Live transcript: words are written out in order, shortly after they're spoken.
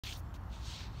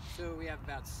So we have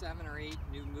about 7 or 8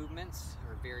 new movements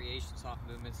or variations off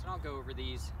movements, and I'll go over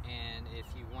these, and if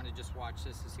you want to just watch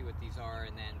this to see what these are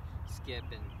and then skip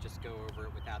and just go over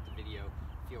it without the video,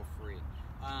 feel free.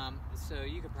 So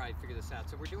you could probably figure this out.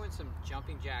 So we're doing some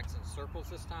jumping jacks in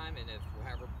circles this time, and if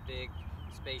however big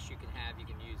space you can have, you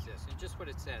can use this. And just what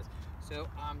it says. So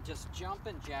I'm just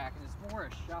jumping jack, and it's more a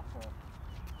shuffle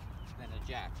than a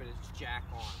jack, but it's jack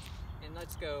arms. And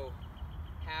let's go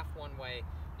half one way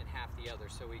and half the other,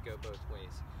 so we go both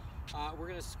ways. We're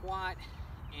gonna squat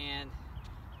and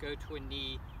go to a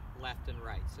knee left and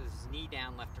right. So this is knee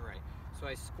down, left and right. So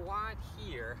I squat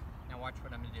here. Now watch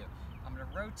what I'm gonna do. I'm gonna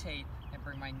rotate and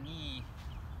bring my knee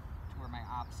to where my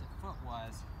opposite foot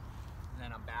was. And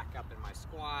then I'm back up in my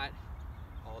squat,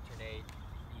 alternate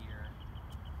here,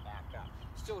 back up.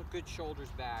 Still good shoulders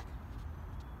back.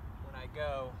 When I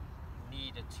go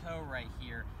knee to toe right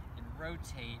here and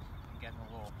rotate, I'm getting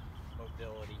a little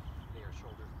mobility there,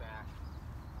 shoulders back.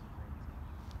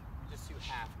 Just do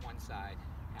half one side,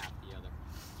 half the other.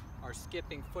 Our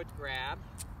skipping foot grab.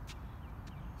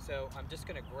 So I'm just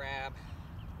gonna grab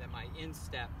my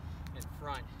instep in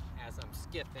front as I'm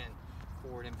skipping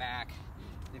forward and back.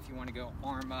 If you wanna go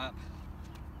arm up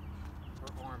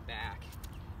or arm back,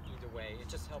 either way, it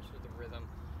just helps with the rhythm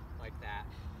like that.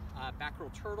 Back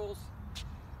roll turtles.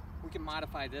 We can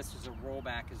modify this as a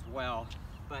rollback as well,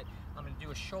 but I'm gonna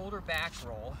do a shoulder back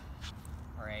roll,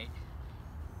 all right?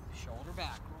 Shoulder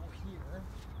back roll here,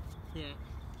 hit,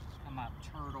 come up,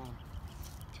 turtle,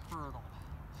 turtle.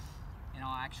 And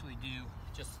I'll actually do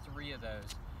just 3 of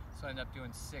those. So I end up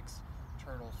doing 6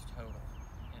 turtles total,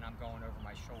 and I'm going over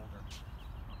my shoulder,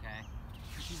 okay?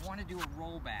 If you wanna do a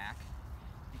rollback,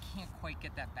 you can't quite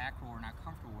get that back roll or not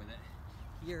comfortable with it.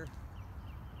 Here,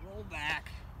 roll back,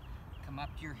 come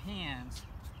up to your hands,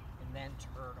 and then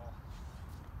turtle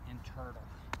and turtle.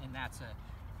 And that's a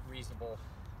reasonable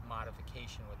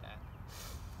modification with that.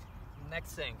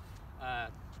 Next thing,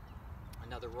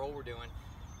 another roll we're doing,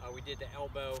 we did the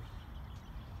elbow,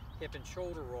 hip and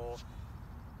shoulder roll,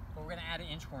 but we're gonna add an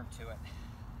inchworm to it.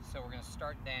 So we're gonna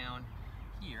start down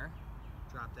here,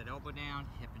 drop that elbow down,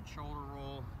 hip and shoulder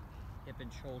roll, hip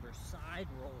and shoulder side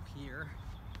roll here,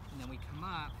 and then we come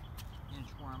up,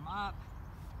 inchworm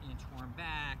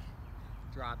back,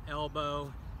 drop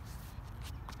elbow,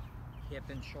 hip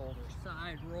and shoulder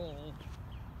side roll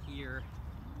here,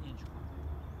 inchworm.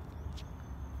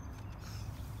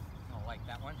 I don't like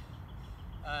that one.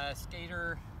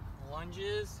 Skater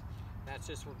lunges. That's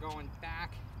just, we're going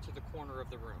back to the corner of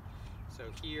the room. So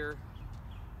here,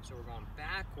 so we're going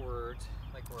backwards,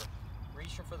 like we're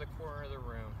reaching for the corner of the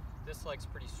room. This leg's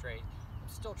pretty straight.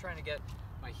 I'm still trying to get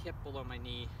my hip below my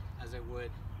knee as I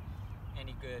would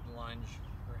any good lunge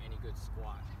or any good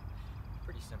squat.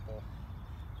 Pretty simple,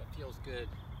 but feels good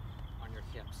on your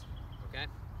hips, okay?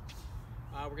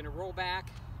 We're gonna roll back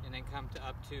and then come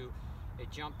up to a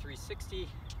jump 360,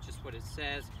 just what it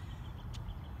says.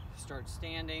 Start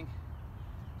standing,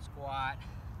 squat,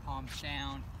 palms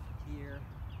down, here,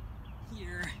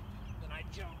 then I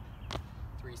jump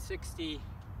 360.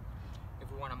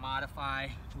 If we want to modify,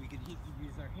 we could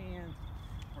use our hands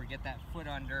or get that foot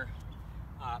under,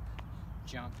 up,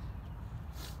 jump.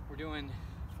 We're doing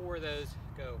 4 of those,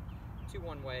 go 2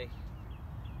 one way,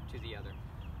 to the other.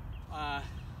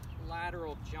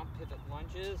 Lateral jump pivot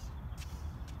lunges.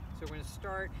 So we're going to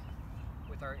start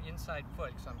with our inside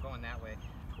foot, so I'm going that way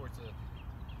towards the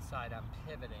side I'm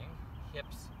pivoting.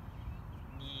 Hips,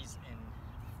 knees, and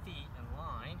feet in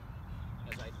line.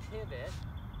 As I pivot,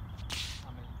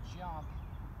 I'm going to jump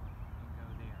and go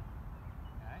there,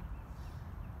 okay?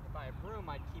 If I have room,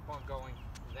 I'd keep on going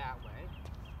that way,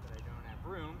 but I don't have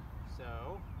room,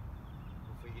 so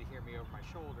hopefully you can hear me over my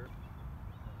shoulder.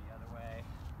 Go the other way,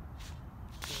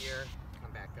 here,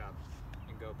 come back up,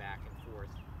 and go back and forth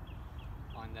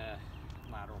on the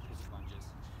lateral pivot lunges.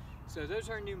 So those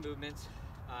are new movements.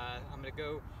 I'm gonna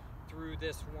go through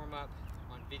this warm-up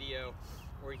on video,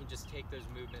 or you can just take those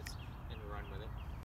movements and run with it.